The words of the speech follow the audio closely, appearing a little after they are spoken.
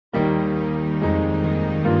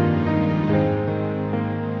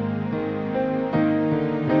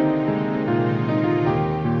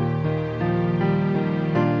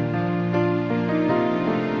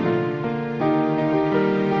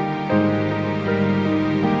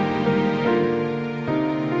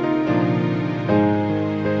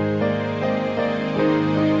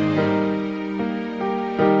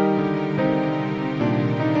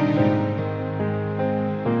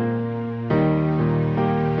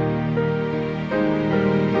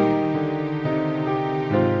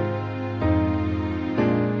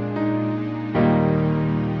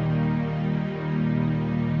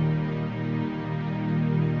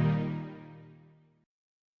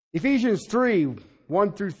Ephesians 3,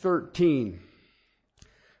 1 through 13.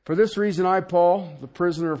 For this reason I, Paul, the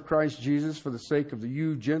prisoner of Christ Jesus, for the sake of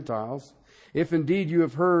you Gentiles, if indeed you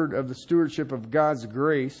have heard of the stewardship of God's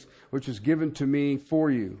grace, which was given to me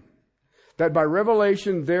for you, that by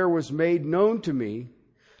revelation there was made known to me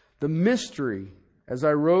the mystery, as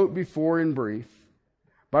I wrote before in brief.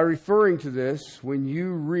 By referring to this, when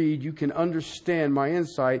you read, you can understand my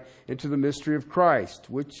insight into the mystery of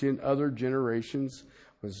Christ, which in other generations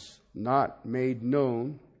was not made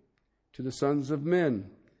known to the sons of men,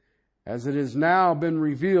 as it has now been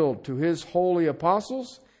revealed to his holy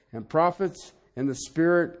apostles and prophets in the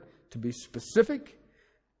Spirit, to be specific,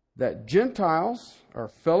 that Gentiles are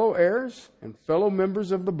fellow heirs and fellow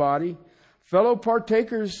members of the body, fellow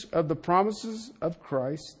partakers of the promises of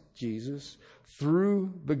Christ Jesus,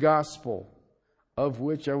 through the gospel, of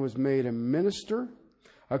which I was made a minister,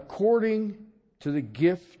 according to the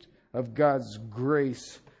gift of God's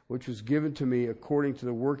grace, which was given to me according to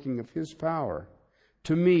the working of his power.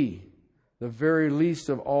 To me, the very least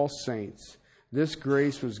of all saints, this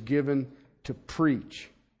grace was given to preach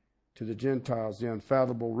to the Gentiles the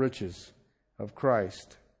unfathomable riches of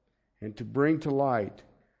Christ, and to bring to light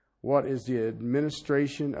what is the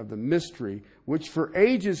administration of the mystery, which for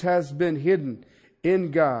ages has been hidden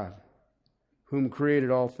in God, whom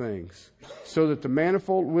created all things, so that the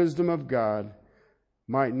manifold wisdom of God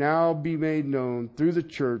might now be made known through the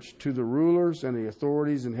church to the rulers and the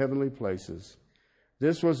authorities in heavenly places.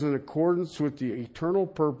 This was in accordance with the eternal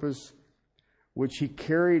purpose which he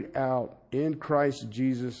carried out in Christ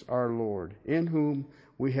Jesus our Lord, in whom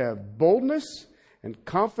we have boldness and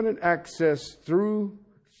confident access through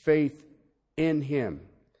faith in him.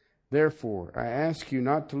 Therefore, I ask you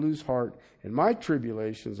not to lose heart in my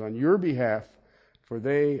tribulations on your behalf, for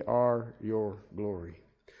they are your glory.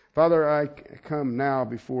 Father, I come now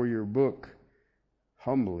before your book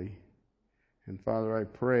humbly. And Father, I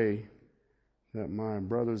pray that my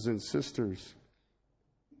brothers and sisters,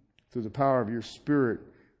 through the power of your Spirit,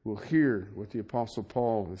 will hear what the Apostle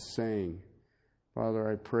Paul is saying.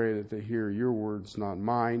 Father, I pray that they hear your words, not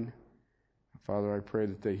mine. Father, I pray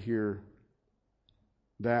that they hear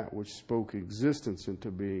that which spoke existence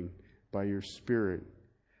into being by your Spirit.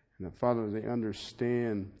 And that, Father, they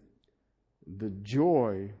understand the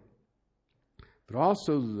joy, but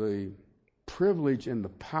also the privilege and the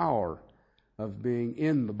power of being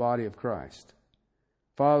in the body of Christ.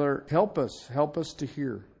 Father, help us to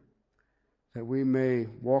hear, that we may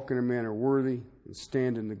walk in a manner worthy and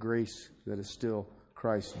stand in the grace that is still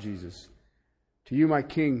Christ Jesus. To you, my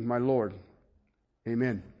King, my Lord,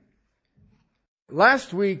 amen.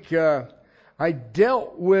 Last week, I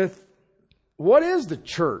dealt with what is the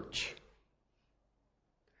church?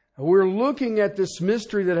 We're looking at this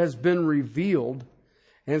mystery that has been revealed.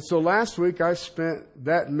 And so last week I spent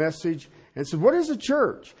that message and said, what is the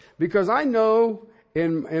church? Because I know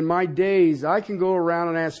in my days, I can go around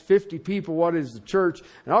and ask 50 people what is the church,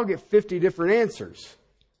 and I'll get 50 different answers.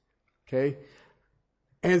 Okay?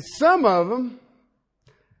 And some of them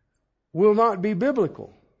will not be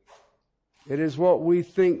biblical. It is what we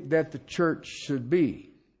think that the church should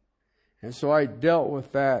be. And so I dealt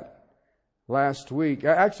with that last week.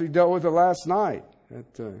 I actually dealt with it last night at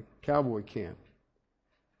cowboy camp.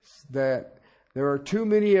 That there are too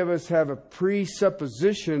many of us have a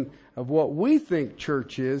presupposition of what we think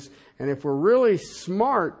church is. And if we're really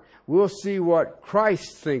smart, we'll see what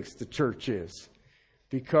Christ thinks the church is.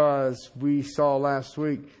 Because we saw last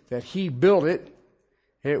week that he built it.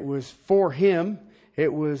 It was for him.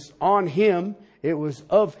 It was on him. It was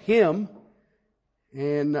of him.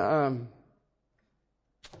 And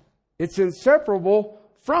it's inseparable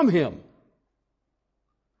from him.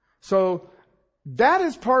 So that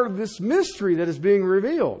is part of this mystery that is being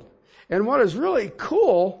revealed. And what is really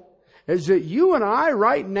cool is that you and I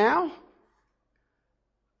right now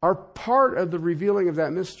are part of the revealing of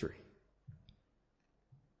that mystery.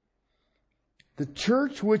 The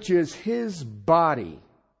church, which is his body,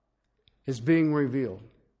 is being revealed.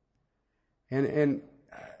 And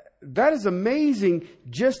that is amazing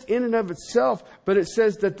just in and of itself. But it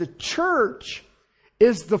says that the church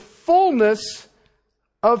is the fullness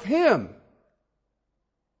of him.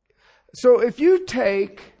 So if you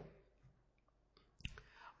take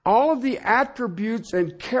all of the attributes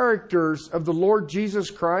and characters of the Lord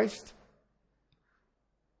Jesus Christ,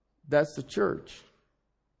 that's the church.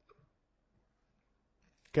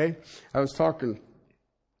 Okay? I was talking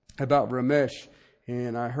about Ramesh,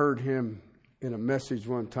 and I heard him in a message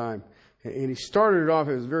one time. And he started it off,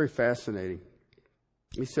 it was very fascinating.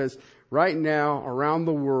 He says, right now, around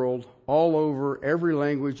the world, all over, every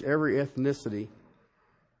language, every ethnicity,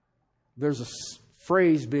 there's a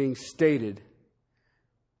phrase being stated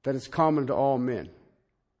that is common to all men.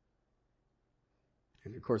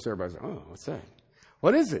 And of course everybody's like, oh, what's that?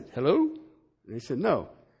 What is it? Hello? And he said, no.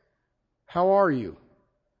 How are you?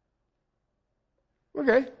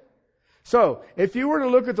 Okay. So, if you were to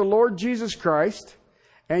look at the Lord Jesus Christ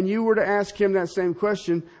and you were to ask him that same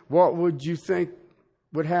question, what would you think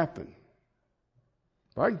would happen?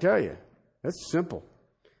 Well, I can tell you, that's simple.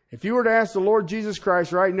 If you were to ask the Lord Jesus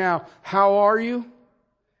Christ right now, how are you?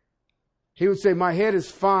 He would say, my head is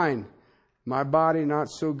fine. My body not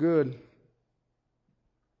so good.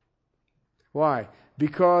 Why?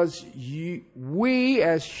 Because we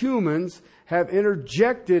as humans have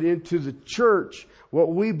interjected into the church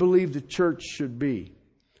what we believe the church should be.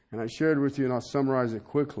 And I shared with you, and I'll summarize it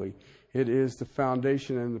quickly. It is the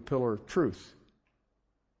foundation and the pillar of truth.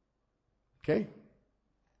 Okay?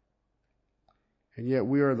 And yet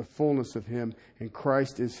we are the fullness of him, and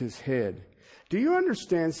Christ is his head. Do you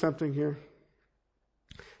understand something here?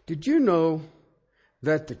 Did you know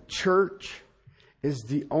that the church is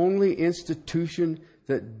the only institution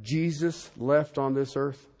that Jesus left on this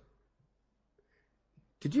earth?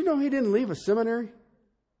 Did you know he didn't leave a seminary?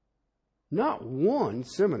 Not one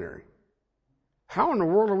seminary. How in the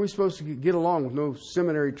world are we supposed to get along with no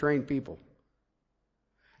seminary trained people?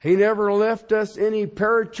 He never left us any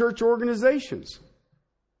parachurch organizations.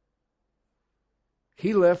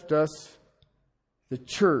 He left us the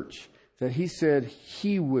church that he said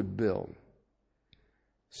he would build.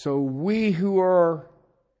 So we who are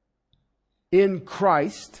in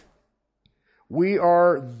Christ, we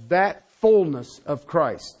are that fullness of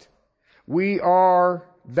Christ. We are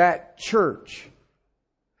that church.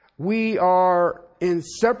 We are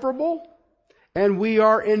inseparable, and we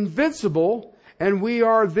are invincible, and we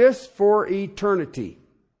are this for eternity.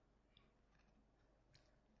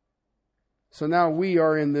 So now we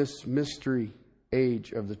are in this mystery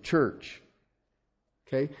age of the church.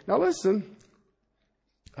 Okay? Now listen.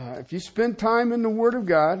 If you spend time in the Word of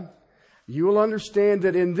God, you will understand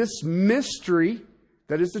that in this mystery,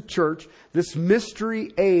 that is the church, this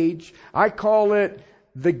mystery age, I call it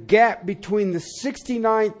the gap between the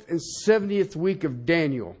 69th and 70th week of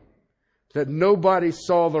Daniel, that nobody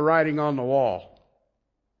saw the writing on the wall.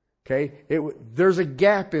 Okay? There's a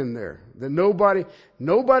gap in there that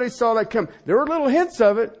nobody saw that come. There were little hints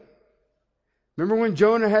of it. Remember when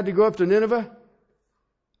Jonah had to go up to Nineveh?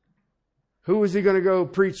 Who was he going to go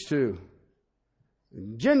preach to?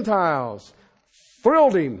 Gentiles.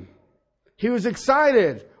 Thrilled him. He was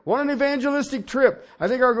excited. Want an evangelistic trip. I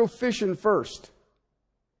think I'll go fishing first.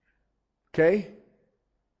 Okay?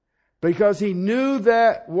 Because he knew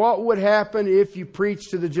that what would happen if you preached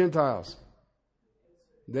to the Gentiles.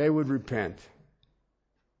 They would repent.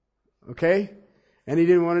 Okay? And he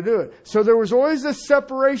didn't want to do it. So there was always a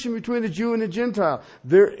separation between the Jew and the Gentile.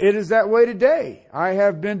 It is that way today. I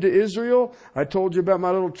have been to Israel. I told you about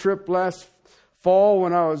my little trip last fall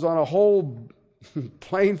when I was on a whole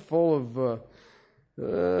plane full of,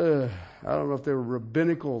 I don't know if they were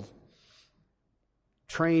rabbinical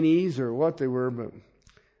trainees or what they were, but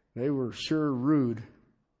they were sure rude.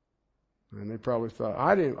 And they probably thought,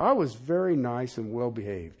 I was very nice and well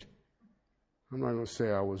behaved. I'm not going to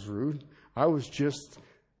say I was rude. I was just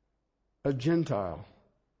a Gentile.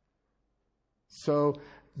 So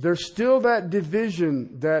there's still that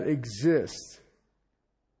division that exists.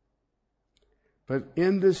 But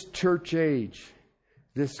in this church age,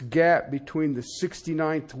 this gap between the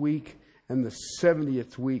 69th week and the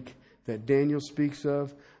 70th week that Daniel speaks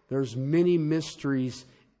of, there's many mysteries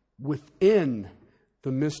within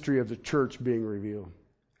the mystery of the church being revealed.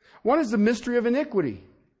 One is the mystery of iniquity.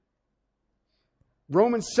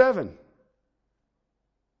 Romans 7.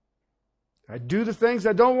 I do the things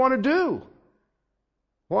I don't want to do.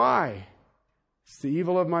 Why? It's the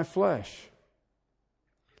evil of my flesh.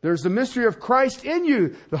 There's the mystery of Christ in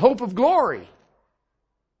you, the hope of glory.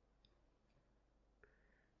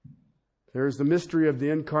 There's the mystery of the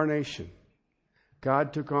incarnation.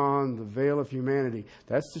 God took on the veil of humanity.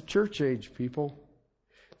 That's the church age, people.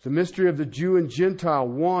 The mystery of the Jew and Gentile,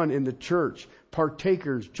 one in the church,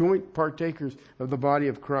 partakers, joint partakers of the body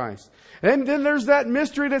of Christ. And then there's that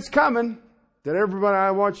mystery that's coming that everybody,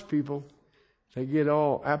 I watch people, they get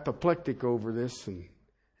all apoplectic over this, and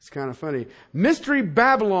it's kind of funny. Mystery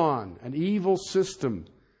Babylon, an evil system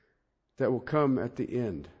that will come at the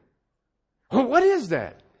end. Oh, what is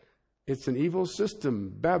that? It's an evil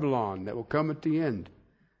system, Babylon, that will come at the end.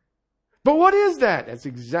 But what is that? That's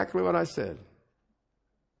exactly what I said.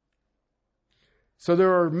 So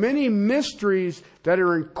there are many mysteries that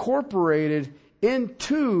are incorporated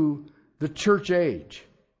into the church age.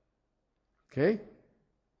 Okay?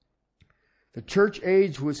 The church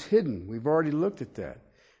age was hidden. We've already looked at that.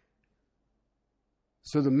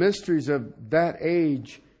 So the mysteries of that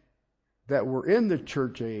age that were in the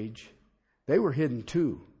church age, they were hidden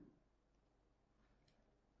too.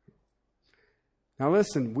 Now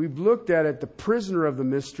listen, we've looked at it, the prisoner of the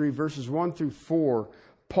mystery, verses 1 through 4.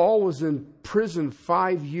 Paul was in prison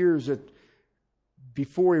 5 years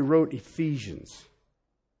before he wrote Ephesians.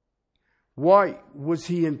 Why was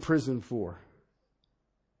he in prison for?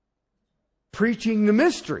 Preaching the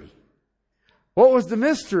mystery. What was the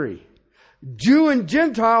mystery? Jew and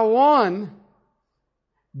Gentile one,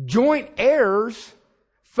 joint heirs,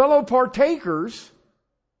 fellow partakers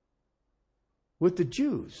with the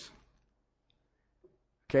Jews.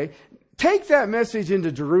 Okay? Take that message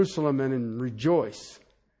into Jerusalem and rejoice.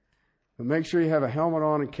 But make sure you have a helmet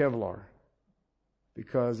on and Kevlar.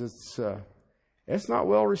 Because it's not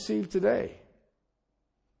well received today.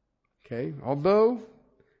 Okay? Although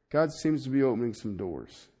God seems to be opening some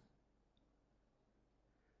doors.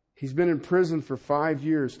 He's been in prison for 5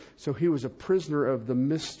 years, so he was a prisoner of the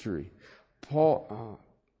mystery. Paul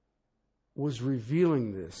was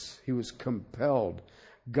revealing this. He was compelled.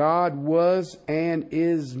 God was and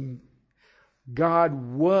is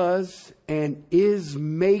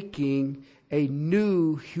making a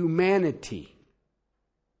new humanity.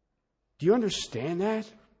 Do you understand that?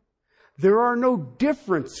 There are no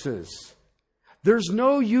differences. There's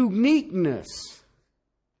no uniqueness.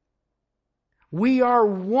 We are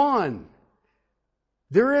one.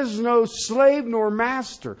 There is no slave nor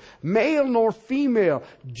master, male nor female,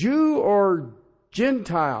 Jew or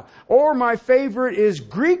Gentile, or my favorite is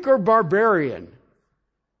Greek or barbarian.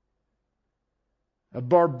 A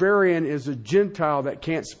barbarian is a Gentile that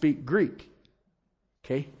can't speak Greek.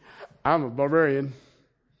 Okay? I'm a barbarian.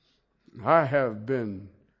 I have been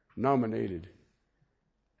nominated.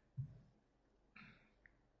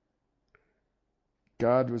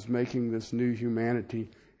 God was making this new humanity,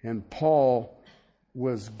 and Paul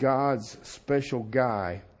was God's special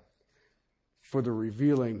guy for the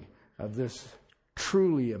revealing of this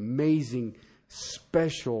truly amazing,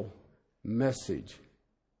 special message.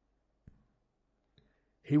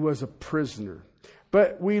 He was a prisoner.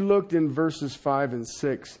 But we looked in verses 5 and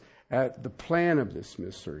 6 at the plan of this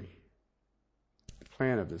mystery. The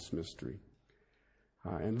plan of this mystery.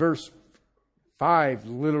 In verse 5,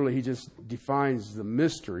 literally, he just defines the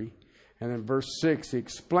mystery. And in verse 6, he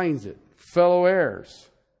explains it. Fellow heirs,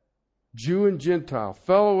 Jew and Gentile,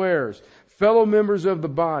 fellow heirs, fellow members of the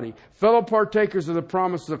body, fellow partakers of the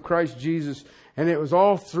promises of Christ Jesus. And it was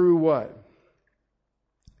all through what?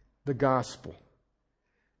 The gospel.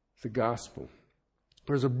 The gospel.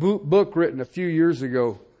 There's a book written a few years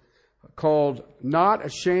ago called Not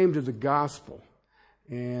Ashamed of the Gospel.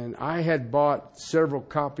 And I had bought several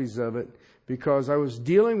copies of it because I was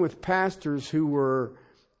dealing with pastors who were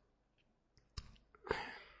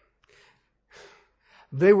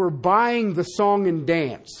buying the song and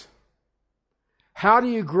dance. How do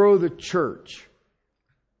you grow the church?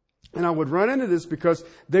 And I would run into this because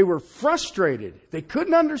they were frustrated. They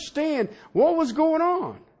couldn't understand what was going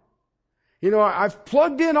on. You know, I've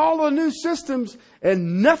plugged in all the new systems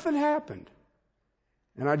and nothing happened.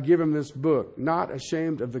 And I'd give them this book, Not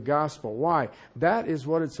Ashamed of the Gospel. Why? That is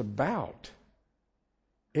what it's about.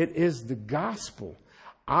 It is the gospel.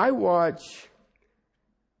 I watch,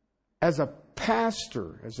 as a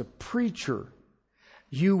pastor, as a preacher,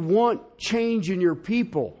 you want change in your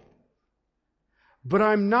people. But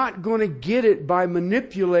I'm not going to get it by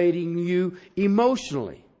manipulating you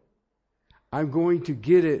emotionally. I'm going to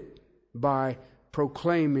get it by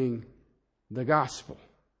proclaiming the gospel.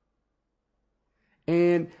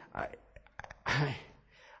 And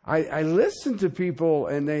I listen to people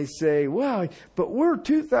and they say, well, but we're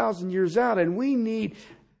 2,000 years out and we need...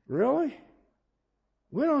 Really?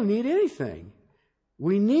 We don't need anything.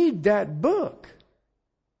 We need that book.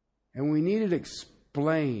 And we need it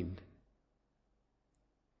explained.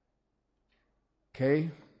 Okay?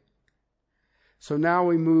 So now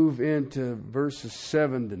we move into verses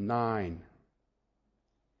 7 to 9.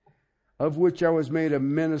 Of which I was made a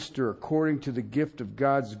minister according to the gift of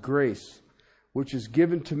God's grace, which is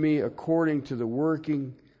given to me according to the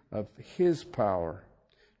working of His power.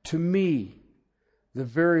 To me, the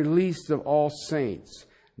very least of all saints,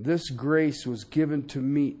 this grace was given to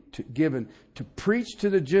me, to preach to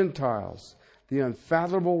the Gentiles the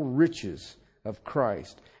unfathomable riches of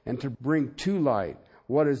Christ, and to bring to light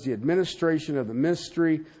what is the administration of the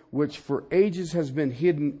mystery, which for ages has been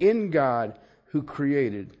hidden in God who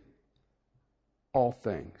created all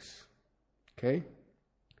things. Okay?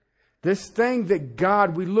 This thing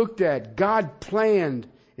that we looked at, God planned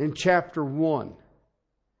in chapter 1.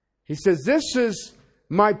 He says, this is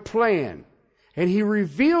my plan. And he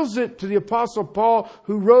reveals it to the Apostle Paul,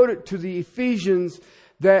 who wrote it to the Ephesians,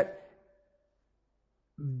 that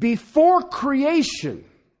before creation,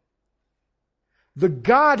 the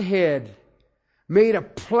Godhead made a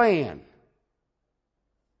plan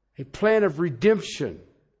of redemption,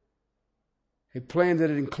 a plan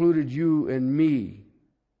that included you and me.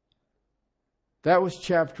 That was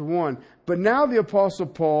chapter 1. But now the Apostle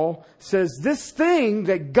Paul says this thing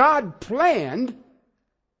that God planned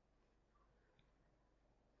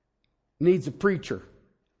needs a preacher.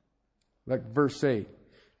 Like verse 8.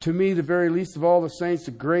 To me, the very least of all the saints,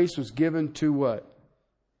 the grace was given to what?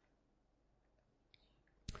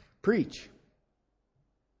 Preach.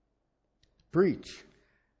 Preach.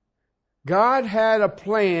 God had a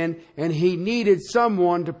plan and He needed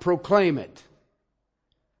someone to proclaim it.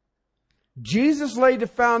 Jesus laid the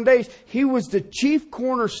foundation. He was the chief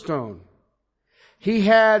cornerstone. He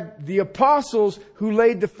had the apostles who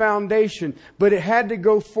laid the foundation, but it had to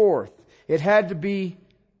go forth. It had to be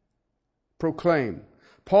proclaimed.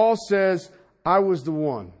 Paul says, I was the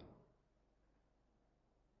one.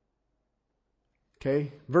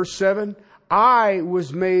 Okay, verse 7, I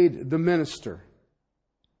was made the minister.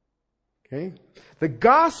 Okay, the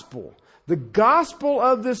gospel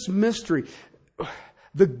of this mystery,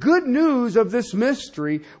 the good news of this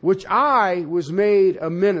mystery, which I was made a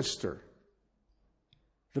minister.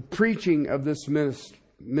 The preaching of this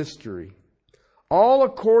mystery. All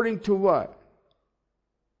according to what?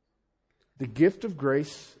 The gift of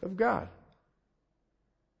grace of God.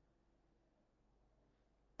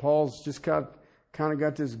 Paul's just kind of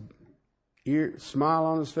got this smile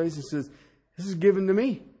on his face and says, this is given to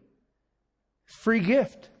me. It's a free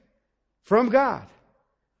gift from God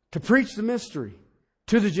to preach the mystery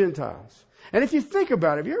to the Gentiles. And if you think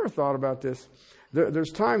about it, have you ever thought about this?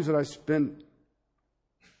 There's times that I spend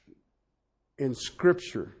in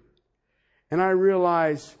Scripture and I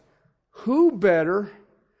realize, who better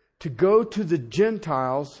to go to the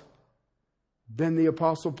Gentiles than the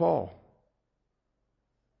Apostle Paul?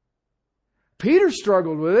 Peter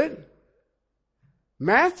struggled with it.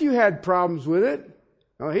 Matthew had problems with it.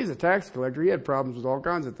 Oh, he's a tax collector. He had problems with all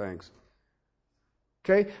kinds of things.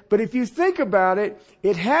 Okay? But if you think about it,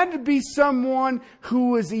 it had to be someone who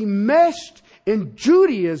was enmeshed in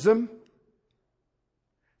Judaism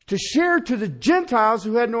to share to the Gentiles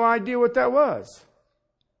who had no idea what that was.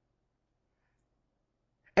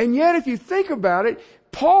 And yet, if you think about it,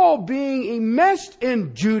 Paul being enmeshed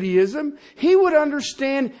in Judaism, he would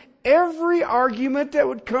understand every argument that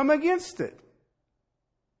would come against it.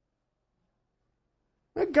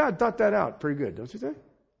 God thought that out pretty good, don't you think?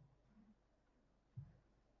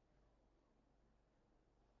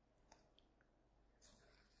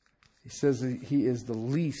 He says that he is the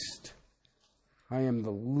least. I am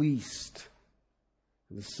the least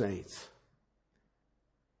of the saints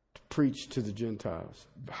to preach to the Gentiles.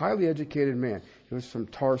 Highly educated man. He was from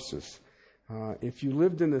Tarsus. If you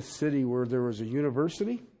lived in a city where there was a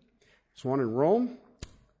university, there's one in Rome,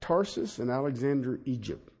 Tarsus, and Alexandria,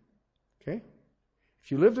 Egypt. Okay?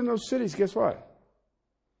 If you lived in those cities, guess what?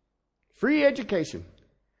 Free education.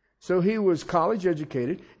 So he was college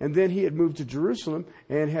educated, and then he had moved to Jerusalem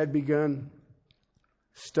and had begun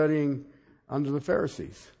studying under the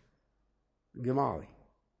Pharisees. Gamaliel.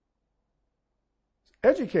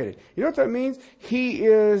 Educated. You know what that means? He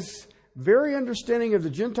is very understanding of the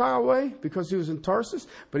Gentile way because he was in Tarsus,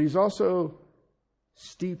 but he's also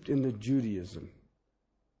steeped in the Judaism.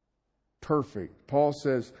 Perfect. Paul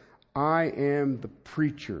says, I am the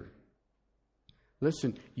preacher.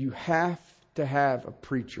 Listen, you have to have a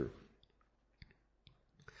preacher.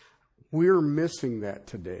 We're missing that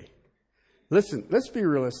today. Listen, let's be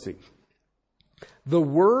realistic. The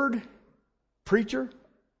word preacher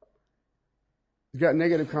has got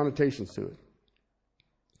negative connotations to it.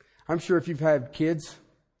 I'm sure if you've had kids,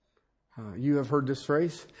 you have heard this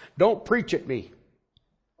phrase, don't preach at me.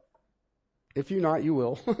 If you're not, you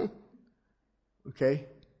will. Okay?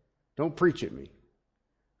 Don't preach at me.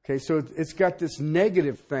 Okay, so it's got this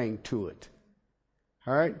negative thing to it.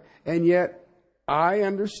 All right? And yet, I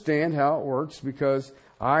understand how it works because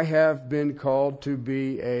I have been called to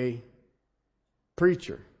be a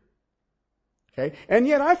preacher. Okay? And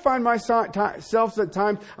yet, I find myself at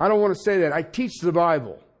times, I don't want to say that, I teach the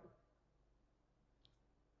Bible.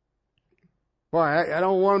 Well, I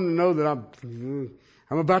don't want them to know that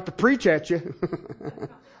I'm about to preach at you.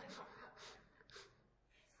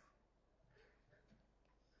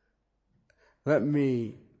 Let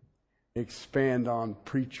me expand on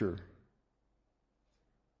preacher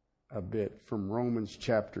a bit from Romans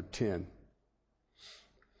chapter 10.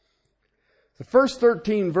 The first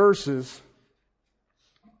 13 verses,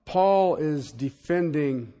 Paul is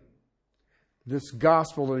defending this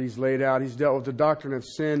gospel that he's laid out. He's dealt with the doctrine of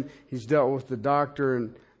sin. He's dealt with the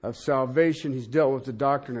doctrine of salvation. He's dealt with the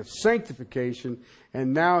doctrine of sanctification.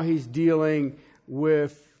 And now he's dealing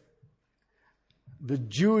with the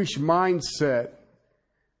Jewish mindset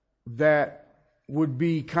that would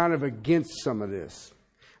be kind of against some of this.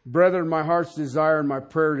 Brethren, my heart's desire and my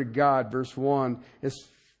prayer to God, verse 1, is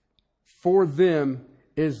for them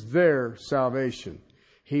is their salvation.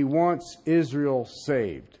 He wants Israel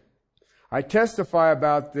saved. I testify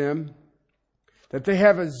about them that they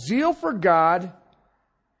have a zeal for God,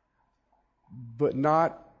 but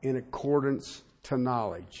not in accordance to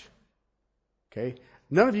knowledge. Okay?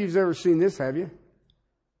 None of you have ever seen this, have you?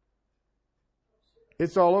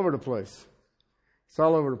 It's all over the place. It's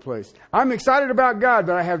all over the place. I'm excited about God,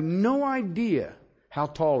 but I have no idea how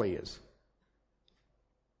tall He is.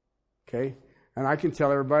 Okay? And I can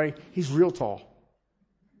tell everybody, He's real tall.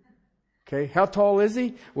 Okay? How tall is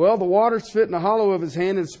He? Well, the waters fit in the hollow of His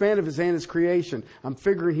hand, and the span of His hand is creation. I'm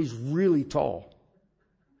figuring He's really tall.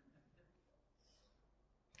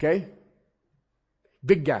 Okay?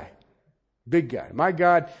 Big guy. Big guy. My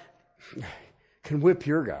God can whip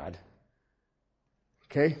your God.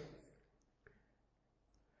 Okay?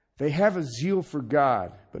 They have a zeal for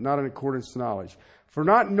God, but not in accordance to knowledge. For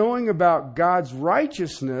not knowing about God's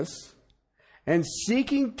righteousness and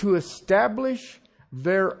seeking to establish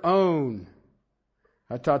their own.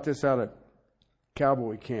 I taught this out at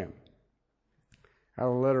Cowboy Camp. Out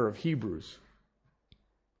of the letter of Hebrews.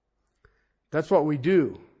 That's what we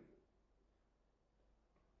do.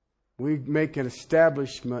 We make an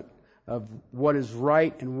establishment of what is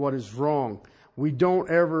right and what is wrong. We don't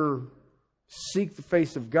ever seek the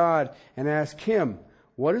face of God and ask Him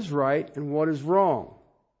what is right and what is wrong.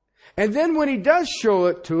 And then when He does show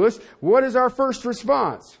it to us, what is our first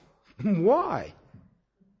response? Why?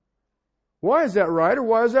 Why is that right or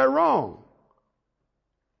why is that wrong?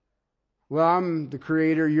 Well, I'm the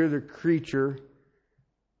creator, you're the creature.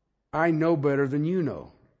 I know better than you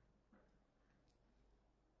know.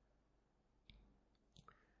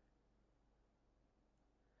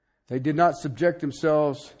 They did not subject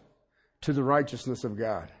themselves to the righteousness of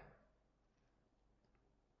God.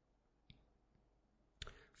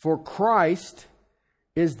 For Christ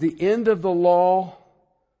is the end of the law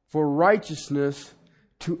for righteousness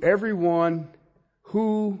to everyone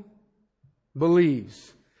who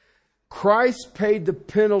believes. Christ paid the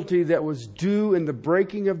penalty that was due in the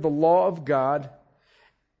breaking of the law of God.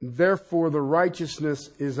 Therefore, the righteousness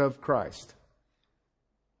is of Christ.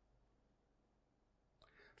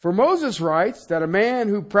 For Moses writes that a man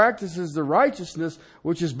who practices the righteousness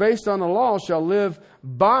which is based on the law shall live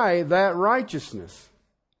by that righteousness.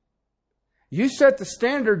 You set the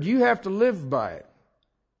standard, you have to live by it.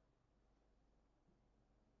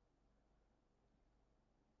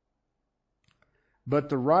 But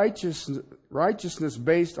the righteousness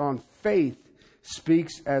based on faith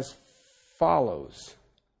speaks as follows.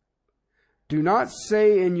 Do not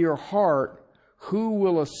say in your heart, who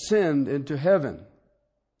will ascend into heaven?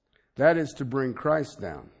 That is to bring Christ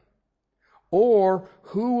down. Or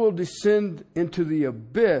who will descend into the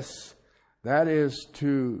abyss? That is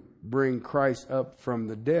to bring Christ up from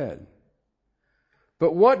the dead.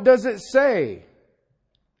 But what does it say?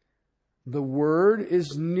 The word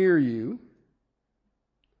is near you.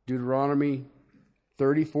 Deuteronomy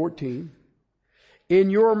 30:14. In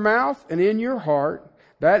your mouth and in your heart.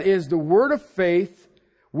 That is the word of faith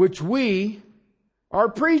which we are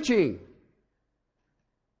preaching.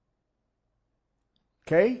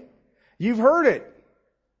 Okay? You've heard it.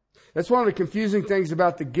 That's one of the confusing things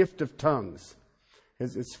about the gift of tongues.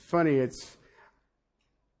 It's funny.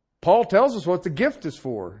 Paul tells us what the gift is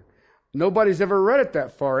for. Nobody's ever read it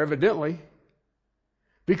that far, evidently.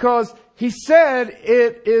 Because he said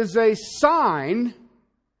it is a sign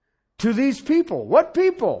to these people. What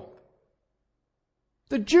people?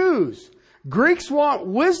 The Jews. Greeks want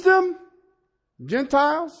wisdom.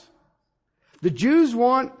 Gentiles. The Jews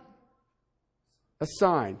want a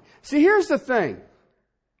sign. See, here's the thing.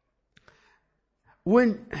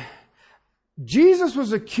 When Jesus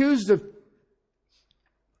was accused of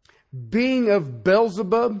being of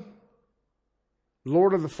Beelzebub,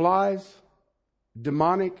 Lord of the Flies,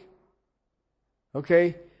 demonic,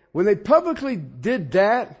 okay, when they publicly did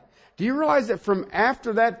that, do you realize that from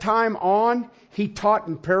after that time on, he taught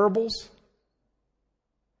in parables?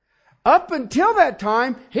 Up until that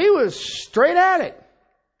time, he was straight at it.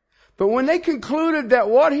 But when they concluded that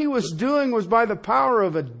what he was doing was by the power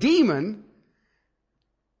of a demon,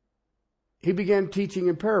 he began teaching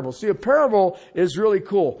in parables. See, a parable is really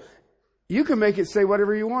cool. you can make it say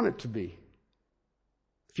whatever you want it to be.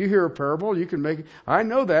 If you hear a parable, you can make it. I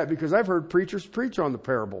know that because I've heard preachers preach on the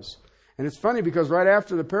parables. And it's funny because right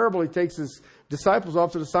after the parable, he takes his disciples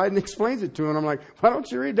off to the side and explains it to them. And I'm like, why don't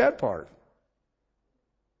you read that part?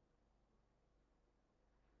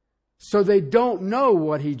 So they don't know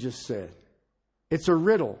what he just said. It's a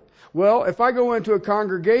riddle. Well, if I go into a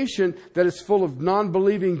congregation that is full of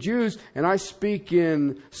non-believing Jews and I speak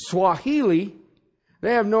in Swahili,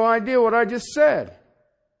 they have no idea what I just said.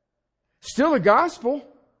 Still the gospel.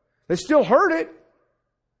 They still heard it.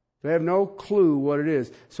 They have no clue what it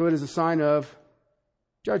is. So it is a sign of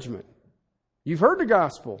judgment. You've heard the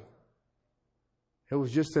gospel. It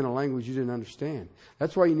was just in a language you didn't understand.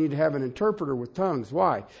 That's why you need to have an interpreter with tongues.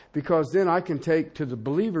 Why? Because then I can take to the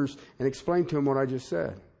believers and explain to them what I just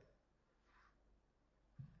said.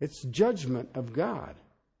 It's judgment of God.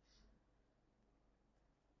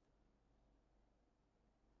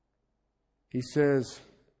 He says,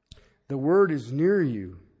 the word is near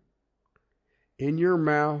you, in your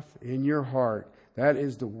mouth, in your heart. That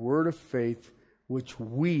is the word of faith which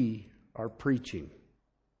we are preaching.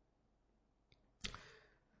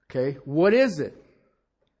 Okay, what is it?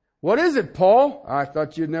 What is it, Paul? I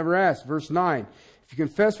thought you'd never ask. Verse 9. If you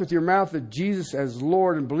confess with your mouth that Jesus as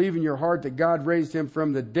Lord and believe in your heart that God raised him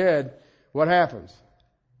from the dead, what happens?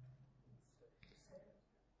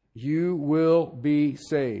 You will be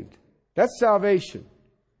saved. That's salvation.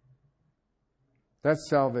 That's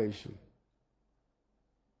salvation.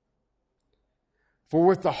 For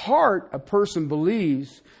with the heart a person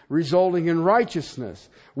believes, resulting in righteousness.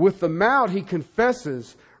 With the mouth he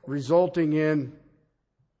confesses, resulting in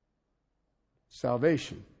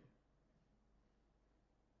salvation.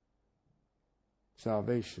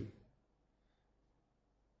 Salvation.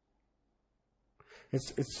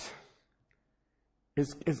 It's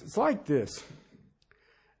like this.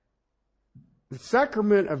 The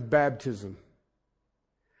sacrament of baptism.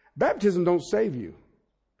 Baptism don't save you.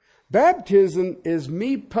 Baptism is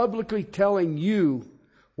me publicly telling you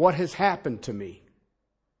what has happened to me.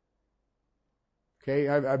 Okay,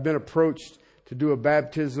 I've been approached to do a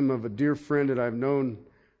baptism of a dear friend that I've known,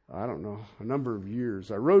 I don't know, a number of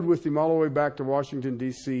years. I rode with him all the way back to Washington,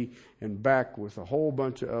 D.C. and back with a whole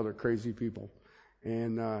bunch of other crazy people.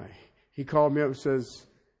 And he called me up and says,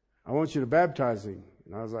 I want you to baptize him.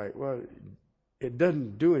 And I was like, well, it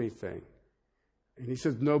doesn't do anything. And he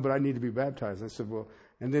said, no, but I need to be baptized. I said, well,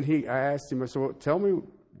 and then I asked him, I said, well, tell me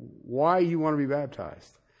why you want to be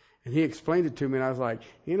baptized. And he explained it to me, and I was like,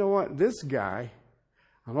 you know what? This guy,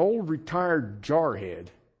 an old retired jarhead,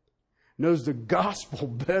 knows the gospel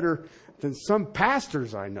better than some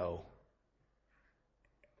pastors I know.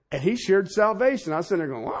 And he shared salvation. I was sitting there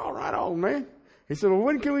going, well, right on, man. He said, well,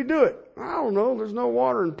 when can we do it? I don't know. There's no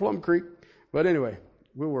water in Plum Creek. But anyway,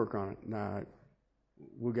 we'll work on it. Nah,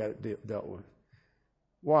 we'll get it dealt with.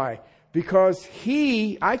 Why? Because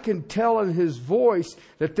I can tell in his voice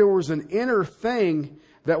that there was an inner thing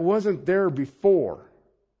that wasn't there before.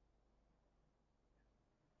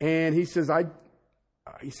 And he says,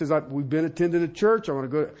 we've been attending a church.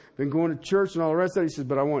 Been going to church and all the rest of it. He says,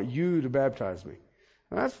 but I want you to baptize me.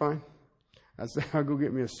 Well, that's fine. I said, I'll go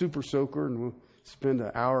get me a super soaker and we'll spend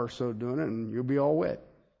an hour or so doing it and you'll be all wet.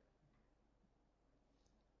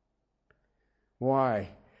 Why?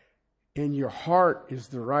 In your heart is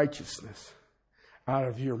the righteousness. Out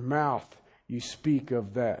of your mouth you speak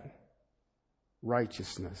of that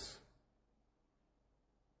righteousness.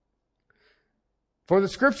 For the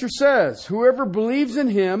scripture says, whoever believes in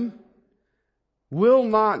him will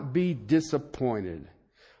not be disappointed.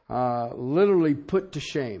 Literally put to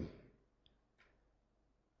shame.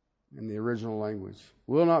 In the original language.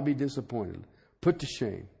 Will not be disappointed. Put to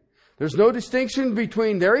shame. There's no distinction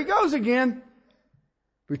between, there he goes again,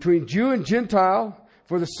 between Jew and Gentile.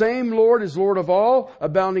 For the same Lord is Lord of all,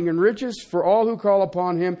 abounding in riches for all who call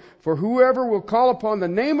upon him. For whoever will call upon the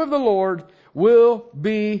name of the Lord will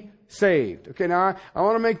be saved. Okay, now I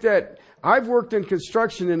want to make that. I've worked in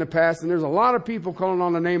construction in the past, and there's a lot of people calling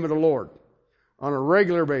on the name of the Lord on a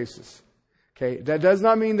regular basis. Okay, that does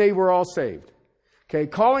not mean they were all saved. Okay,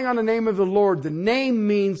 calling on the name of the Lord, the name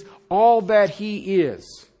means all that he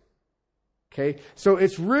is. Okay, so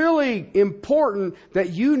it's really important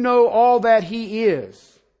that you know all that he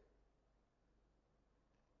is.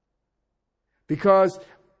 Because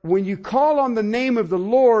when you call on the name of the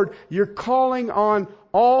Lord, you're calling on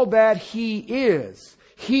all that he is.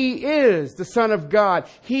 He is the Son of God.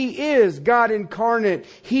 He is God incarnate.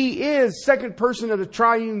 He is second person of the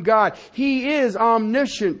triune God. He is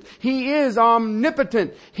omniscient. He is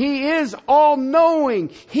omnipotent. He is all-knowing.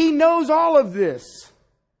 He knows all of this.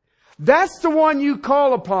 That's the one you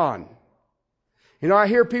call upon. You know, I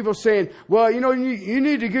hear people saying, well, you know, you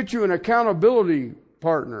need to get you an accountability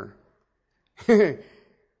partner. Where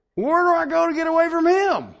do I go to get away from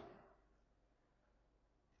him?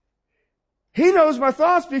 He knows my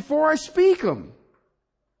thoughts before I speak them.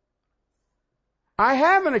 I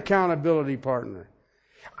have an accountability partner.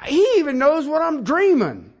 He even knows what I'm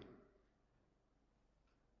dreaming.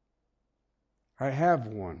 I have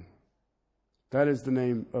one. That is the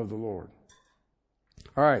name of the Lord.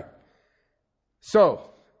 All right. So,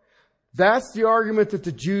 that's the argument that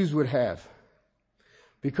the Jews would have.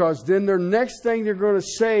 Because then their next thing they're going to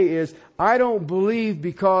say is, I don't believe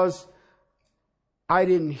because I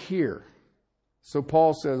didn't hear. So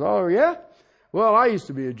Paul says, oh yeah? Well, I used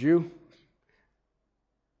to be a Jew.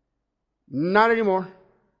 Not anymore.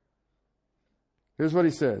 Here's what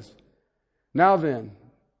he says. Now then,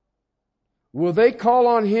 will they call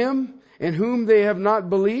on him in whom they have not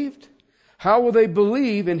believed? How will they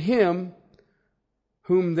believe in him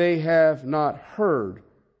whom they have not heard?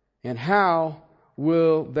 And how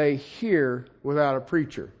will they hear without a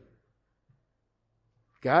preacher?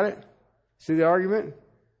 Got it? See the argument?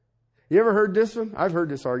 You ever heard this one? I've heard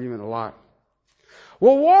this argument a lot.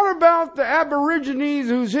 Well, what about the Aborigines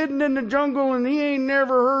who's hidden in the jungle and he ain't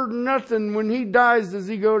never heard nothing? When he dies, does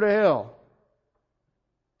he go to hell?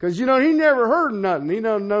 Because, you know, he never heard nothing. He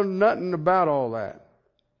don't know nothing about all that.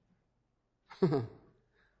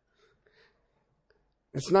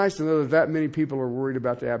 It's nice to know that many people are worried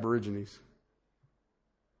about the Aborigines.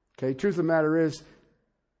 Okay, truth of the matter is,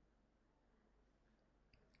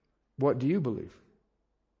 what do you believe?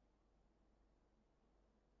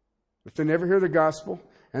 If they never hear the gospel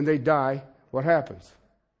and they die, what happens?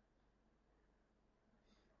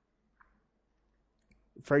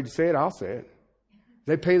 Afraid to say it, I'll say it.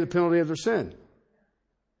 They pay the penalty of their sin.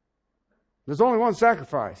 There's only one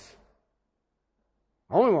sacrifice.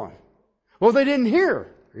 Only one. Well, they didn't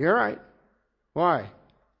hear. You're right. Why?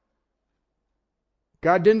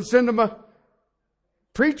 God didn't send them a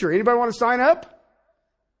preacher. Anybody want to sign up?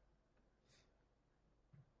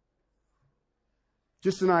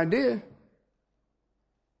 Just an idea.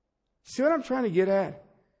 See what I'm trying to get at?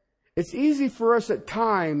 It's easy for us at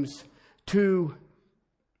times to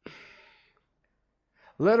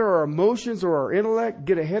let our emotions or our intellect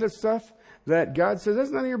get ahead of stuff that God says, that's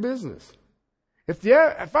none of your business.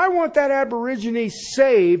 If I want that Aborigine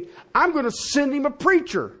saved, I'm going to send him a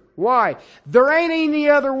preacher. Why? There ain't any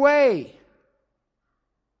other way.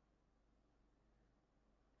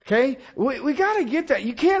 Okay? We got to get that.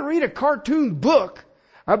 You can't read a cartoon book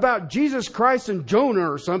about Jesus Christ and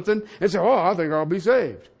Jonah or something and say, oh, I think I'll be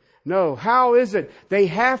saved. No. How is it? They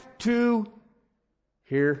have to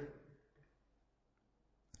hear.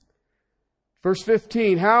 Verse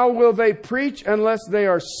 15, how will they preach unless they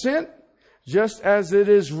are sent? Just as it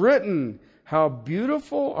is written, how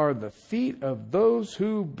beautiful are the feet of those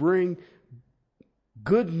who bring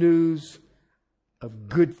good news of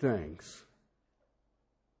good things.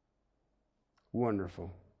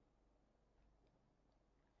 Wonderful.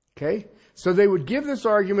 Okay? So they would give this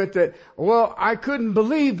argument that, well, I couldn't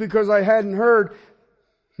believe because I hadn't heard.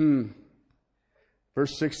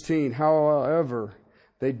 Verse 16, however,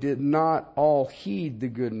 they did not all heed the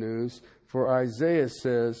good news, for Isaiah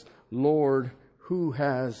says, Lord, who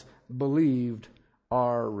has believed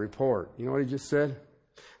our report? You know what he just said?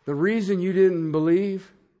 The reason you didn't believe,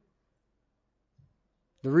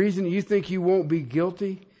 the reason you think you won't be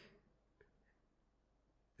guilty,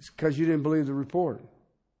 is because you didn't believe the report.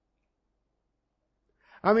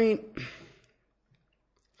 I mean,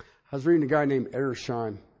 I was reading a guy named Ersheim,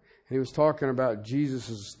 and he was talking about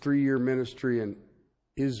Jesus' 3-year ministry in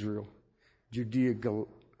Israel, Judea,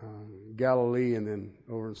 Galilee, and then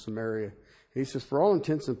over in Samaria. He says, for all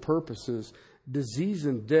intents and purposes, disease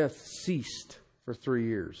and death ceased for 3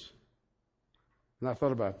 years. And I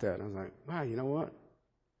thought about that. And I was like, wow, you know what?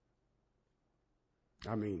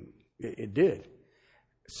 I mean, it did.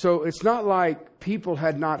 So it's not like people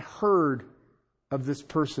had not heard of this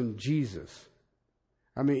person, Jesus.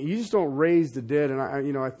 I mean, you just don't raise the dead. And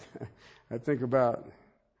I think about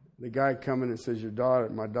the guy coming and says,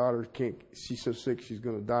 my daughter can't, she's so sick, she's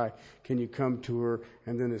going to die. Can you come to her?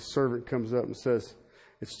 And then his servant comes up and says,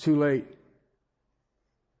 it's too late.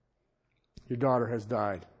 Your daughter has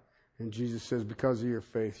died. And Jesus says, because of your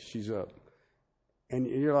faith, she's up. And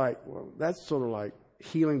you're like, well, that's sort of like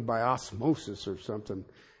healing by osmosis or something.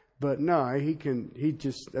 But no,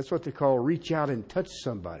 that's what they call reach out and touch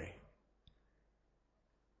somebody.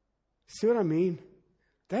 See what I mean?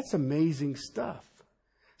 That's amazing stuff.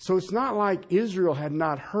 So it's not like Israel had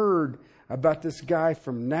not heard about this guy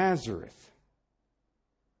from Nazareth.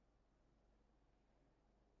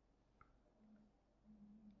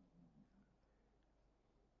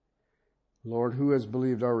 Lord, who has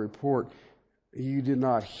believed our report? You did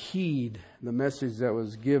not heed the message that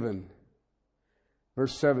was given.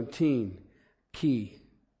 Verse 17, key.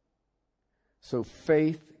 So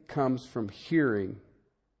faith comes from hearing,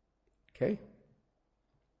 okay?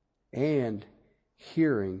 And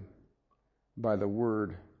hearing by the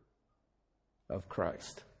word of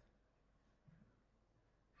Christ.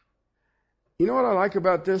 You know what I like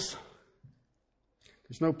about this?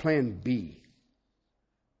 There's no plan B.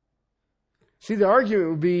 See, the argument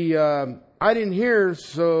would be, I didn't hear,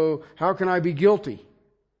 so how can I be guilty?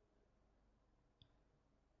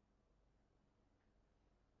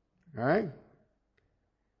 All right?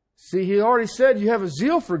 See, he already said you have a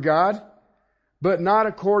zeal for God, but not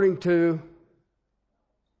according to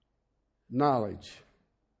knowledge.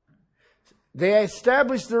 They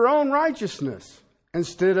established their own righteousness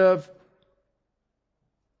instead of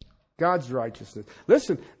God's righteousness.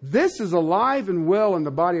 Listen, this is alive and well in the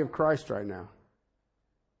body of Christ right now.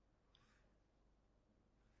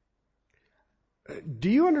 Do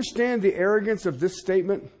you understand the arrogance of this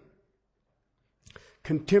statement?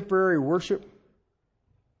 Contemporary worship.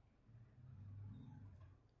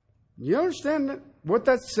 You understand what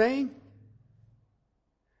that's saying?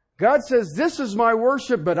 God says, this is my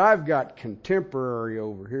worship, but I've got contemporary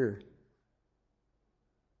over here.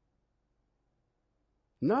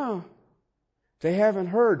 No, they haven't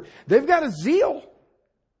heard. They've got a zeal.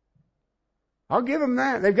 I'll give them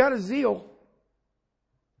that. They've got a zeal.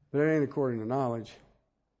 But it ain't according to knowledge.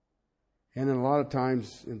 And then a lot of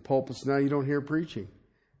times in pulpits now you don't hear preaching.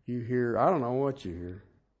 You hear, I don't know what you hear.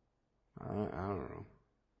 I don't know.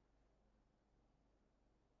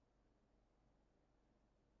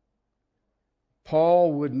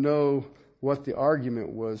 Paul would know what the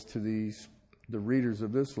argument was to the readers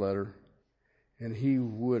of this letter. And he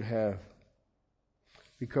would have,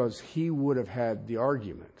 because he would have had the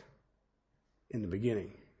argument in the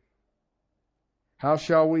beginning. How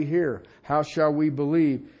shall we hear? How shall we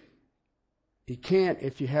believe? You can't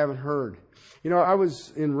if you haven't heard. You know, I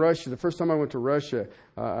was in Russia. The first time I went to Russia,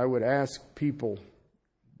 I would ask people,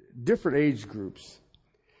 different age groups,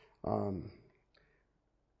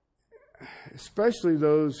 especially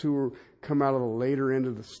those who were come out of the later end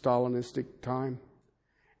of the Stalinistic time.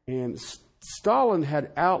 And Stalin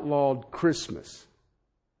had outlawed Christmas.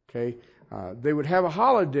 Okay, they would have a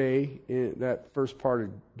holiday in that first part of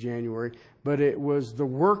January, but it was the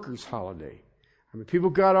workers' holiday. I mean, people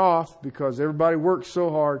got off because everybody worked so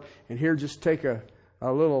hard, and here just take a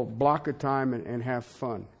little block of time and have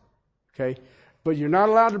fun. Okay, but you're not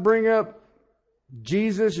allowed to bring up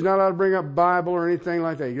Jesus. You're not allowed to bring up Bible or anything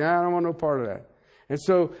like that. I don't want no part of that. And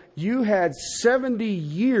so you had 70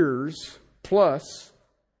 years plus.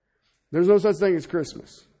 There's no such thing as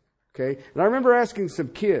Christmas. Okay? And I remember asking some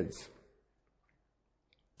kids,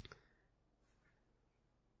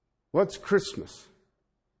 what's Christmas?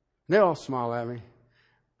 And they all smile at me.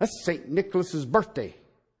 That's St. Nicholas's birthday.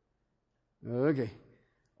 Okay.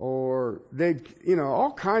 Or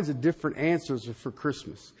all kinds of different answers for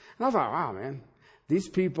Christmas. And I thought, wow, man, these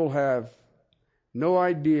people have no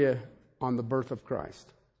idea on the birth of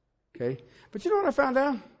Christ. Okay? But you know what I found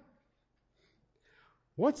out?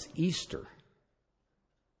 What's Easter?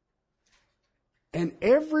 And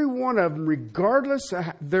every one of them, regardless of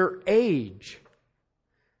their age,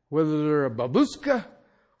 whether they're a babushka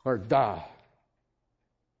or da,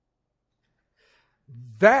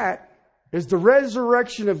 that is the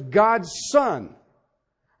resurrection of God's Son.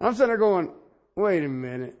 I'm sitting there going, wait a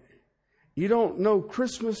minute. You don't know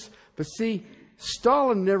Christmas? But see,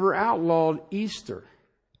 Stalin never outlawed Easter.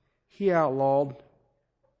 He outlawed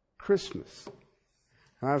Christmas.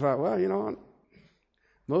 And I thought, well, you know what?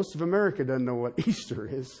 Most of America doesn't know what Easter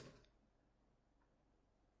is.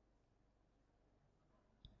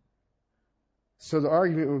 So the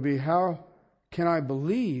argument would be, how can I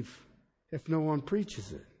believe if no one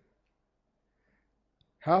preaches it?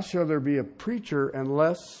 How shall there be a preacher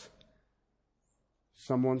unless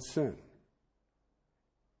someone sent?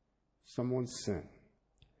 Someone sent.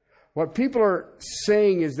 What people are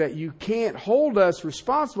saying is that you can't hold us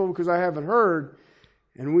responsible because I haven't heard,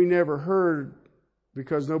 and we never heard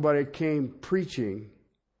because nobody came preaching.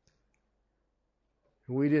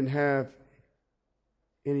 And we didn't have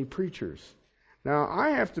any preachers. Now, I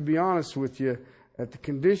have to be honest with you, at the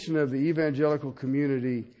condition of the evangelical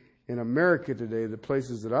community in America today, the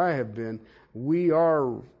places that I have been, we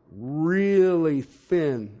are really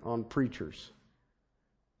thin on preachers.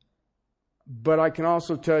 But I can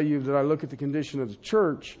also tell you that I look at the condition of the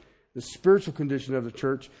church, the spiritual condition of the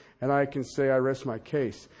church, and I can say I rest my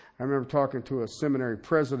case. I remember talking to a seminary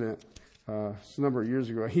president a number of years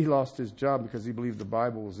ago. He lost his job because he believed the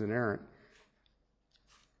Bible was inerrant.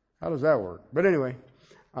 How does that work? But anyway,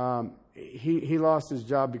 he lost his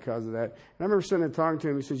job because of that. And I remember sitting and talking to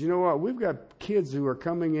him. He says, you know what? We've got kids who are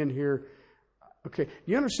coming in here. Okay,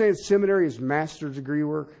 you understand seminary is master's degree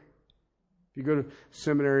work? If you go to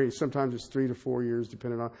seminary, sometimes it's 3 to 4 years,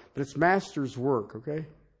 depending on, but it's master's work, okay?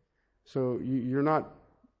 So you're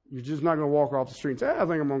just not going to walk off the street and say, I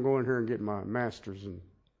think I'm going to go in here and get my master's in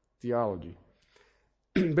theology.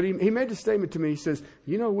 But he made the statement to me. He says,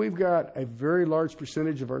 you know, we've got a very large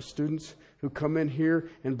percentage of our students who come in here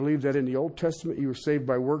and believe that in the Old Testament you were saved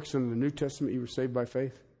by works and in the New Testament you were saved by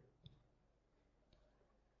faith.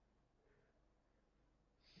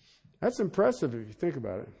 That's impressive if you think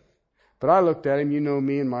about it. But I looked at him, you know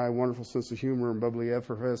me and my wonderful sense of humor and bubbly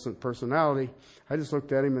effervescent personality. I just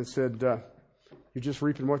looked at him and said, you're just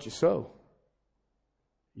reaping what you sow.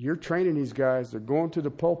 You're training these guys. They're going to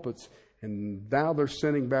the pulpits, and now they're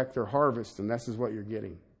sending back their harvest, and this is what you're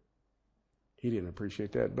getting. He didn't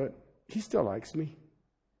appreciate that, but he still likes me.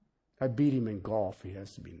 I beat him in golf. He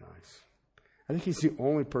has to be nice. I think he's the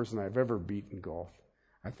only person I've ever beat in golf.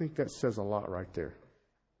 I think that says a lot right there.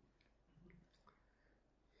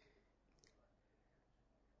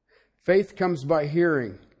 Faith comes by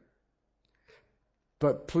hearing.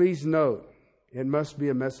 But please note, it must be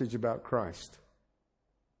a message about Christ.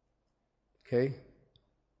 Okay?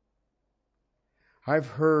 I've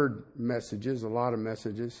heard messages, a lot of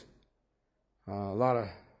messages, a lot of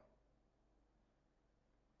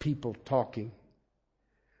people talking.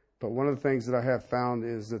 But one of the things that I have found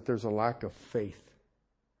is that there's a lack of faith.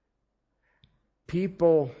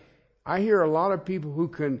 I hear a lot of people who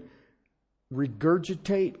can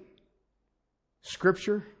regurgitate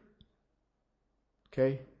Scripture,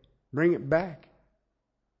 okay, bring it back.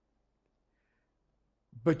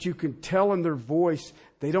 But you can tell in their voice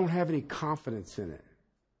they don't have any confidence in it.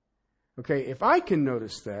 Okay, if I can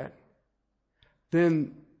notice that,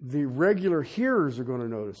 then the regular hearers are going to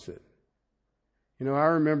notice it. You know, I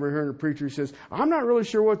remember hearing a preacher who says, I'm not really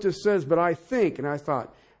sure what this says, but I think. And I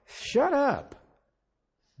thought, shut up.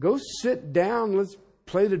 Go sit down. Let's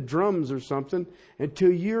play the drums or something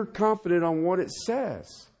until you're confident on what it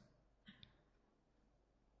says.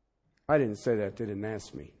 I didn't say that. They didn't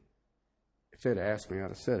ask me. If they'd asked me, I'd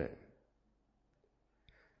have said it.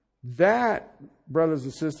 That, brothers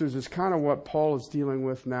and sisters, is kind of what Paul is dealing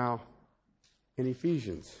with now in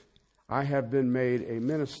Ephesians. I have been made a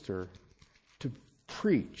minister to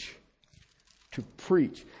preach. To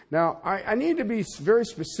preach. Now, I need to be very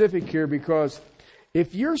specific here, because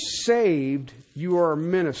if you're saved, you are a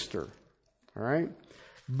minister. All right?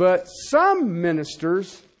 But some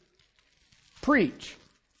ministers preach.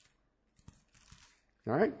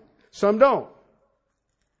 All right? Some don't.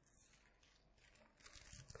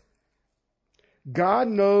 God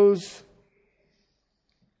knows,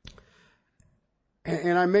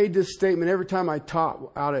 and I made this statement every time I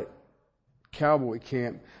taught out at Cowboy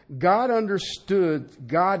Camp. God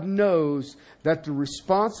knows that the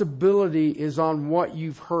responsibility is on what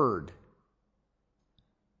you've heard.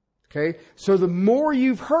 Okay? So the more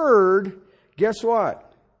you've heard, guess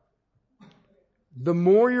what? The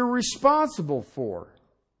more you're responsible for.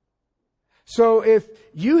 So if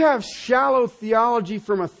you have shallow theology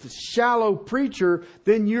from a shallow preacher,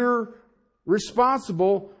 then you're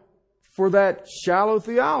responsible for that shallow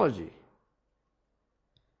theology.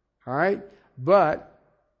 All right? But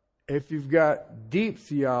if you've got deep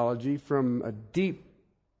theology from a deep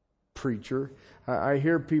preacher, I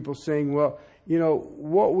hear people saying, well, you know,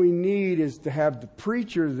 what we need is to have the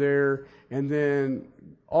preacher there and then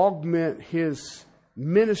augment his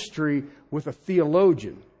ministry with a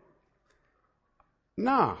theologian.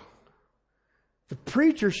 Nah. The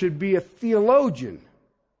preacher should be a theologian.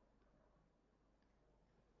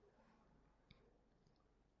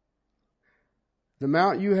 The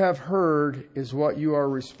amount you have heard is what you are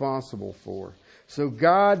responsible for. So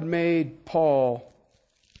God made Paul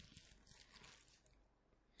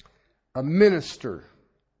a minister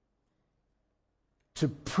to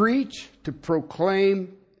preach, to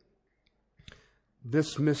proclaim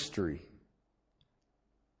this mystery.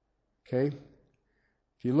 Okay?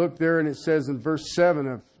 If you look there, and it says in verse 7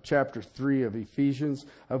 of chapter 3 of Ephesians,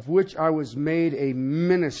 of which I was made a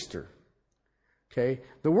minister. Okay?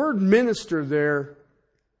 The word minister there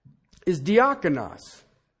is diakonos.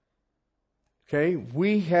 Okay?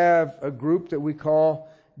 We have a group that we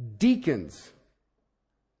call deacons.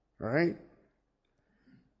 All right?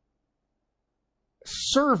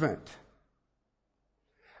 Servant.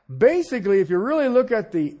 Basically, if you really look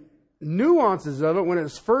at the nuances of it, when it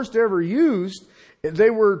was first ever used,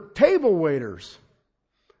 they were table waiters.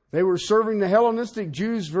 They were serving the Hellenistic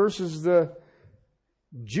Jews versus the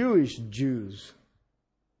Jewish Jews.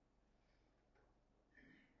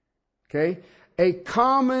 Okay? A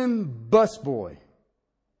common busboy.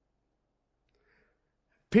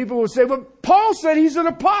 People would say, well, Paul said he's an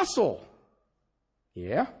apostle.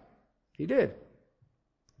 Yeah, he did.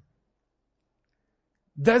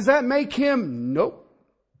 Does that make him? Nope.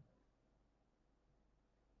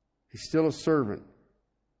 He's still a servant.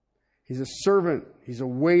 He's a servant. He's a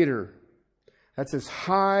waiter. That's as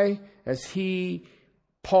high as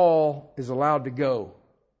Paul, is allowed to go.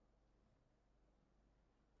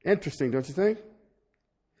 Interesting, don't you think?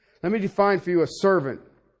 Let me define for you a servant.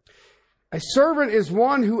 A servant is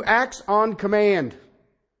one who acts on command.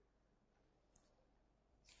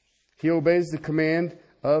 He obeys the command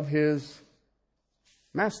of his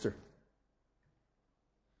master.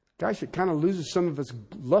 Gosh, it kind of loses some of its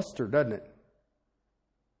luster, doesn't it?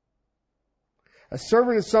 A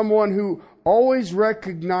servant is someone who always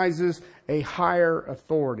recognizes a higher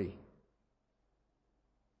authority.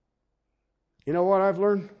 You know what I've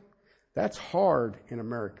learned? That's hard in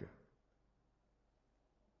America.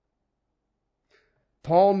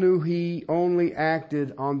 Paul knew he only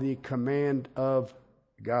acted on the command of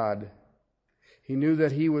God. He knew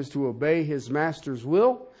that he was to obey his master's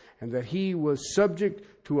will and that he was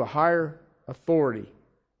subject to a higher authority.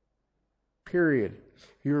 Period.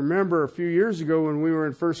 You remember a few years ago when we were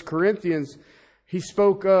in 1 Corinthians, he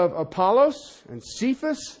spoke of Apollos and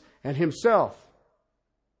Cephas and himself.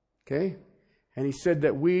 Okay? And he said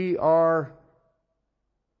that we are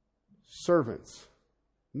servants,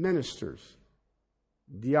 ministers,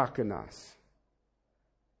 diakonos.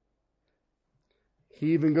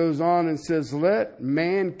 He even goes on and says, let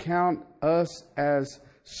man count us as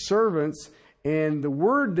servants. And the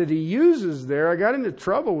word that he uses there, I got into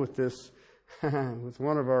trouble with this with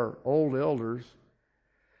one of our old elders.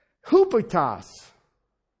 Hupotas.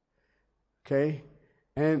 Okay?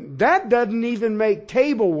 And that doesn't even make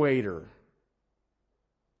table waiter.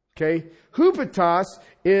 Okay? Hupotas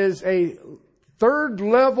is a third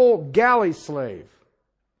level galley slave.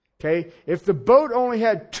 Okay? If the boat only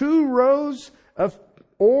had 2 rows of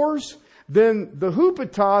oars, then the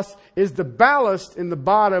hupotas is the ballast in the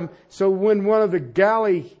bottom. So when one of the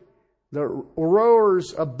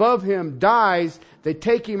rowers above him dies, they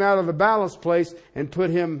take him out of the ballast place and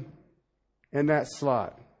put him in that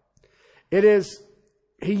slot.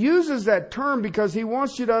 He uses that term because he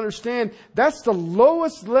wants you to understand that's the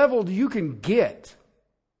lowest level you can get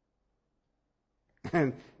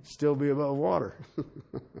and still be above water.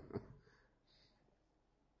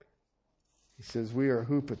 He says we are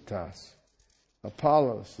hupotas.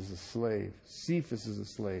 Apollos is a slave. Cephas is a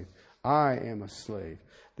slave. I am a slave.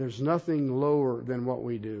 There's nothing lower than what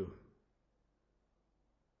we do.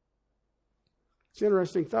 It's an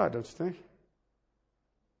interesting thought, don't you think?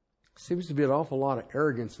 Seems to be an awful lot of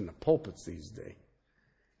arrogance in the pulpits these days.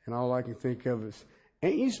 And all I can think of is,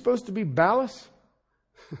 ain't you supposed to be ballast?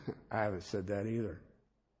 I haven't said that either.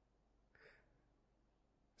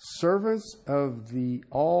 Servants of the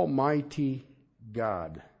Almighty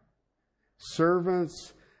God.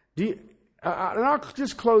 Servants. And I'll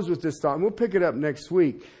just close with this thought, and we'll pick it up next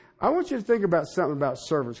week. I want you to think about something about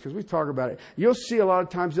servants, because we talk about it. You'll see a lot of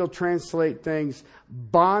times they'll translate things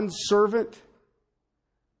bond servant.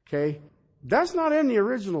 Okay? That's not in the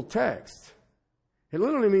original text. It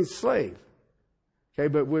literally means slave. Okay,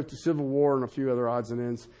 but with the Civil War and a few other odds and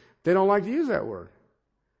ends, they don't like to use that word.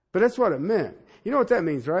 But that's what it meant. You know what that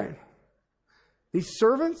means, right? These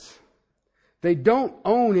servants, they don't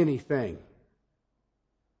own anything.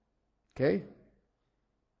 Okay?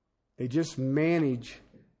 They just manage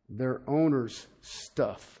their owner's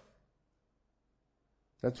stuff.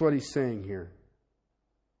 That's what he's saying here.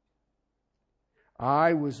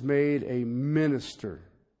 I was made a minister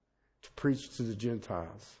to preach to the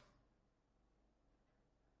Gentiles.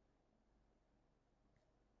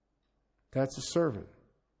 That's a servant.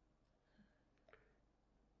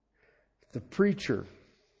 The preacher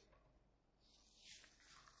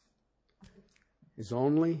is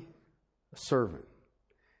only a servant.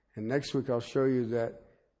 And next week I'll show you that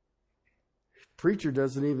preacher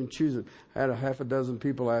doesn't even choose it. I had a half a dozen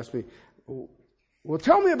people ask me, well,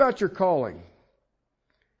 tell me about your calling.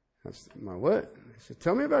 I said, my what? I said,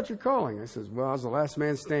 tell me about your calling. I said, well, I was the last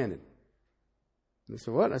man standing. And they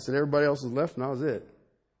said, what? I said, everybody else was left and I was it.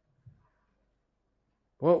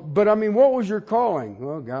 Well, but I mean, what was your calling?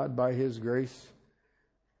 Well, God, by His grace,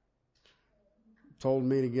 told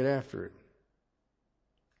me to get after it.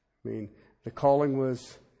 I mean, the calling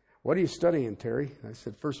was, what are you studying, Terry? I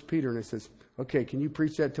said, 1 Peter. And he says, okay, can you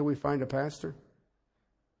preach that till we find a pastor?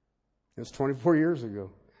 That's 24 years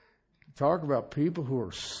ago. Talk about people who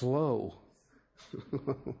are slow.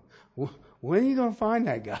 When are you going to find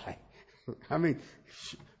that guy? I mean,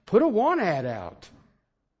 Put a want ad out.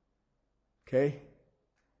 Okay?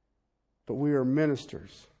 But we are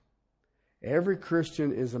ministers. Every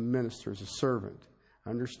Christian is a minister, is a servant.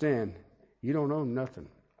 Understand, you don't own nothing.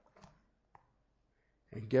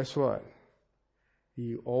 And guess what?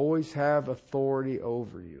 You always have authority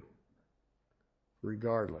over you,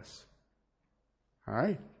 regardless. All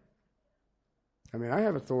right? I mean, I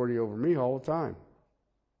have authority over me all the time.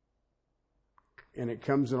 And it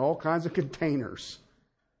comes in all kinds of containers.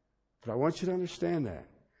 But I want you to understand that.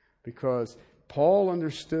 Because Paul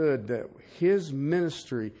understood that his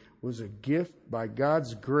ministry was a gift by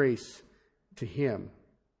God's grace to him.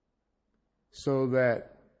 So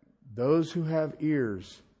that those who have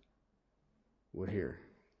ears would hear.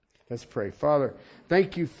 Let's pray. Father,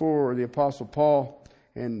 thank you for the Apostle Paul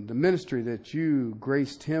and the ministry that you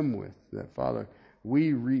graced him with. That, Father,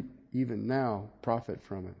 we reap even now profit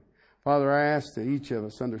from it. Father, I ask that each of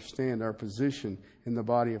us understand our position in the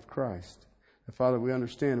body of Christ. That, Father, we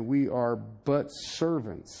understand we are but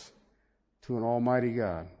servants to an almighty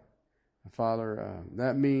God. Father,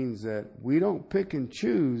 that means that we don't pick and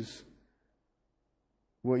choose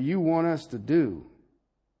what you want us to do.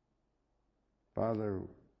 Father,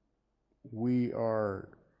 we are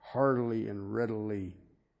heartily and readily,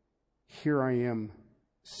 here I am,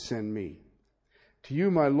 send me. To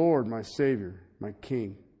you, my Lord, my Savior, my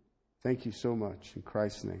King, thank you so much. In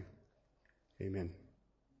Christ's name, amen.